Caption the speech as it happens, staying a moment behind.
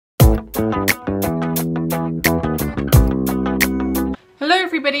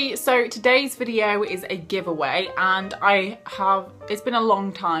everybody, so today's video is a giveaway and it's been a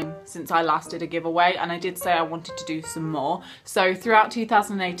long time since I last did a giveaway and I did say I wanted to do some more. So throughout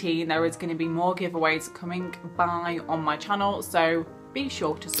 2018 there is going to be more giveaways coming by on my channel, so be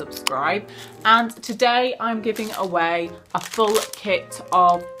sure to subscribe. And today I'm giving away a full kit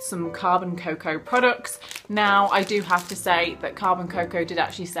of some Carbon Coco products. Now I do have to say that Carbon Coco did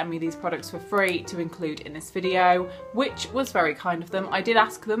actually send me these products for free to include in this video, which was very kind of them. I did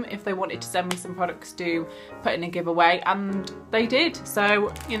ask them if they wanted to send me some products to put in a giveaway and they did,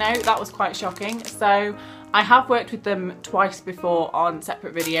 so you know, that was quite shocking. So I have worked with them twice before on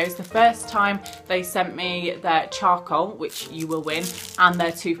separate videos. The first time they sent me their charcoal, which you will win, and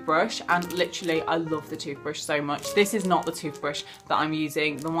their toothbrush, and literally I love the toothbrush so much. This is not the toothbrush that I'm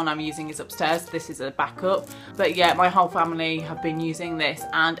using. The one I'm using is upstairs. This is a backup. But yeah, my whole family have been using this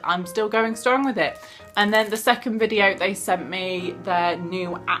and I'm still going strong with it. And then the second video they sent me their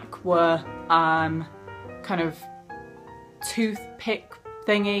new Aqua kind of toothpick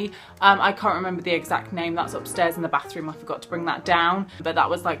thingy. I can't remember the exact name. That's upstairs in the bathroom. I forgot to bring that down, but that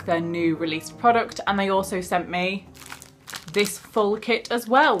was like their new released product. And they also sent me this full kit as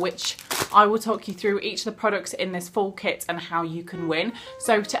well, which I will talk you through each of the products in this full kit and how you can win.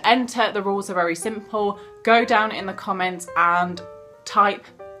 So to enter, the rules are very simple. Go down in the comments and type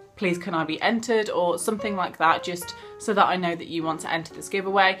 "please can I be entered" or something like that, just so that I know that you want to enter this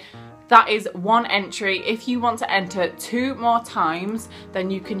giveaway. That is one entry. If you want to enter 2 more times, then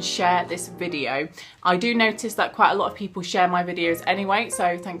you can share this video. I do notice that quite a lot of people share my videos anyway,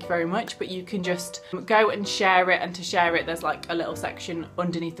 so thank you very much, but you can just go and share it, and to share it there's like a little section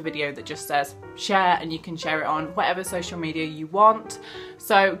underneath the video that just says share, and you can share it on whatever social media you want.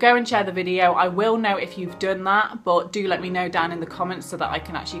 So go and share the video. I will know if you've done that, but do let me know down in the comments so that I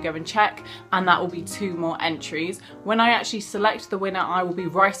can actually go and check, and that will be 2 more entries. When I actually select the winner, I will be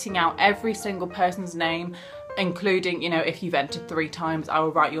writing out every single person's name, including, you know, if you've entered 3 times, I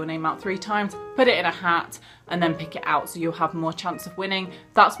will write your name out 3 times, put it in a hat and then pick it out, so you'll have more chance of winning.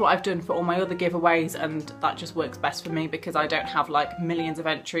 That's what I've done for all my other giveaways, and that just works best for me because I don't have like millions of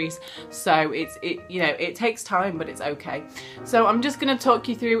entries, so it takes time, but it's okay. So I'm just going to talk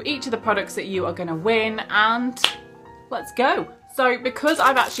you through each of the products that you are going to win, and let's go. So because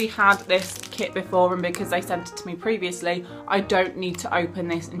I've actually had this kit before and because they sent it to me previously, I don't need to open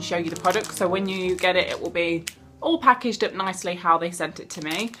this and show you the product. So when you get it, it will be all packaged up nicely how they sent it to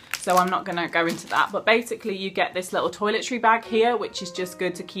me. So I'm not going to go into that, but basically you get this little toiletry bag here, which is just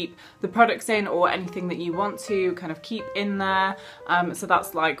good to keep the products in or anything that you want to kind of keep in there. So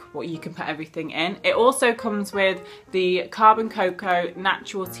that's like what you can put everything in. It also comes with the Carbon Coco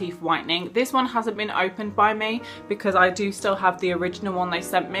Natural Teeth Whitening. This one hasn't been opened by me because I do still have the original one they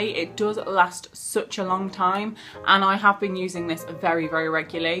sent me. It does last such a long time and I have been using this very, very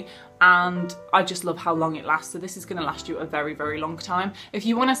regularly, and I just love how long it lasts. So this is going to last you a very, very long time. If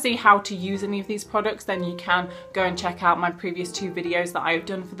you want to see how to use any of these products, then you can go and check out my previous 2 videos that I have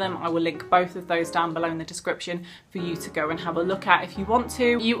done for them. I will link both of those down below in the description for you to go and have a look at if you want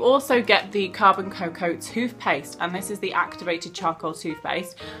to. You also get the Carbon Coco toothpaste, and this is the activated charcoal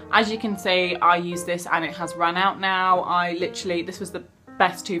toothpaste. As you can see, I use this and it has run out now. This was the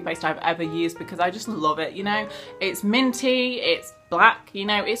best toothpaste I've ever used because I just love it, you know. It's minty, it's black, you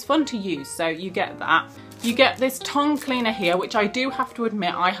know, it's fun to use, so you get that. You get this tongue cleaner here, which I do have to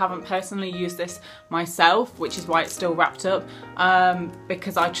admit I haven't personally used this myself, which is why it's still wrapped up,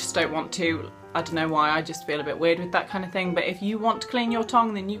 because I just don't want to. I don't know why, I just feel a bit weird with that kind of thing, but if you want to clean your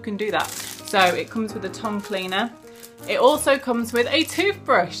tongue, then you can do that. So it comes with a tongue cleaner. It also comes with a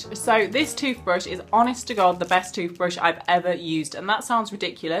toothbrush. So this toothbrush is, honest to God, the best toothbrush I've ever used. And that sounds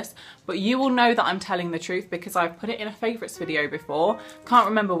ridiculous, but you will know that I'm telling the truth because I've put it in a favourites video before. Can't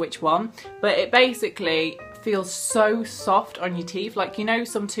remember which one, but it basically feels so soft on your teeth. Like, you know,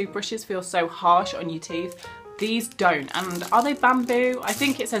 some toothbrushes feel so harsh on your teeth. These don't. And are they bamboo? I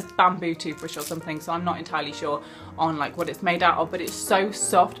think it says bamboo toothbrush or something, so I'm not entirely sure on like what it's made out of, but it's so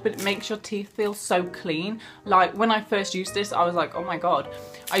soft, but it makes your teeth feel so clean. Like when I first used this, I was like, oh my God.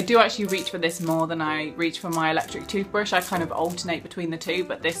 I do actually reach for this more than I reach for my electric toothbrush. I kind of alternate between the 2,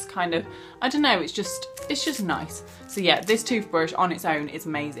 but this kind of, I don't know, it's just nice. So yeah, this toothbrush on its own is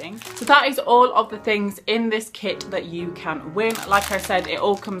amazing. So that is all of the things in this kit that you can win. Like I said, it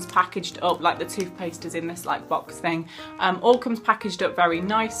all comes packaged up, like the toothpaste is in this like box thing. All comes packaged up very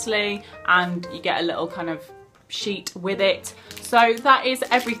nicely, and you get a little kind of sheet with it. So that is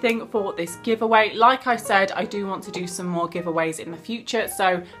everything for this giveaway. Like I said, I do want to do some more giveaways in the future,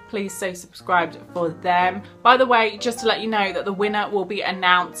 so please stay subscribed for them. By the way, just to let you know that the winner will be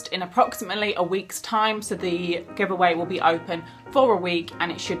announced in approximately a week's time, so the giveaway will be open for a week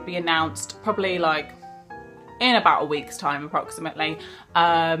and it should be announced probably like in about a week's time approximately.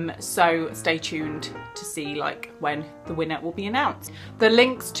 So stay tuned to see like when the winner will be announced. The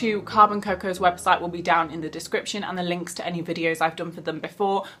links to Carbon Coco's website will be down in the description, and the links to any videos I've done for them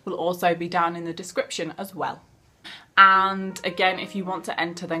before will also be down in the description as well. And again, if you want to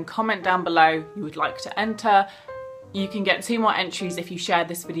enter, then comment down below you would like to enter. You can get 2 more entries if you share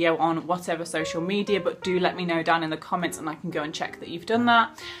this video on whatever social media, but do let me know down in the comments and I can go and check that you've done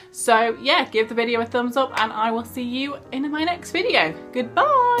that. So yeah, give the video a thumbs up and I will see you in my next video.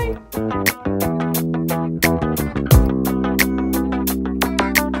 Goodbye!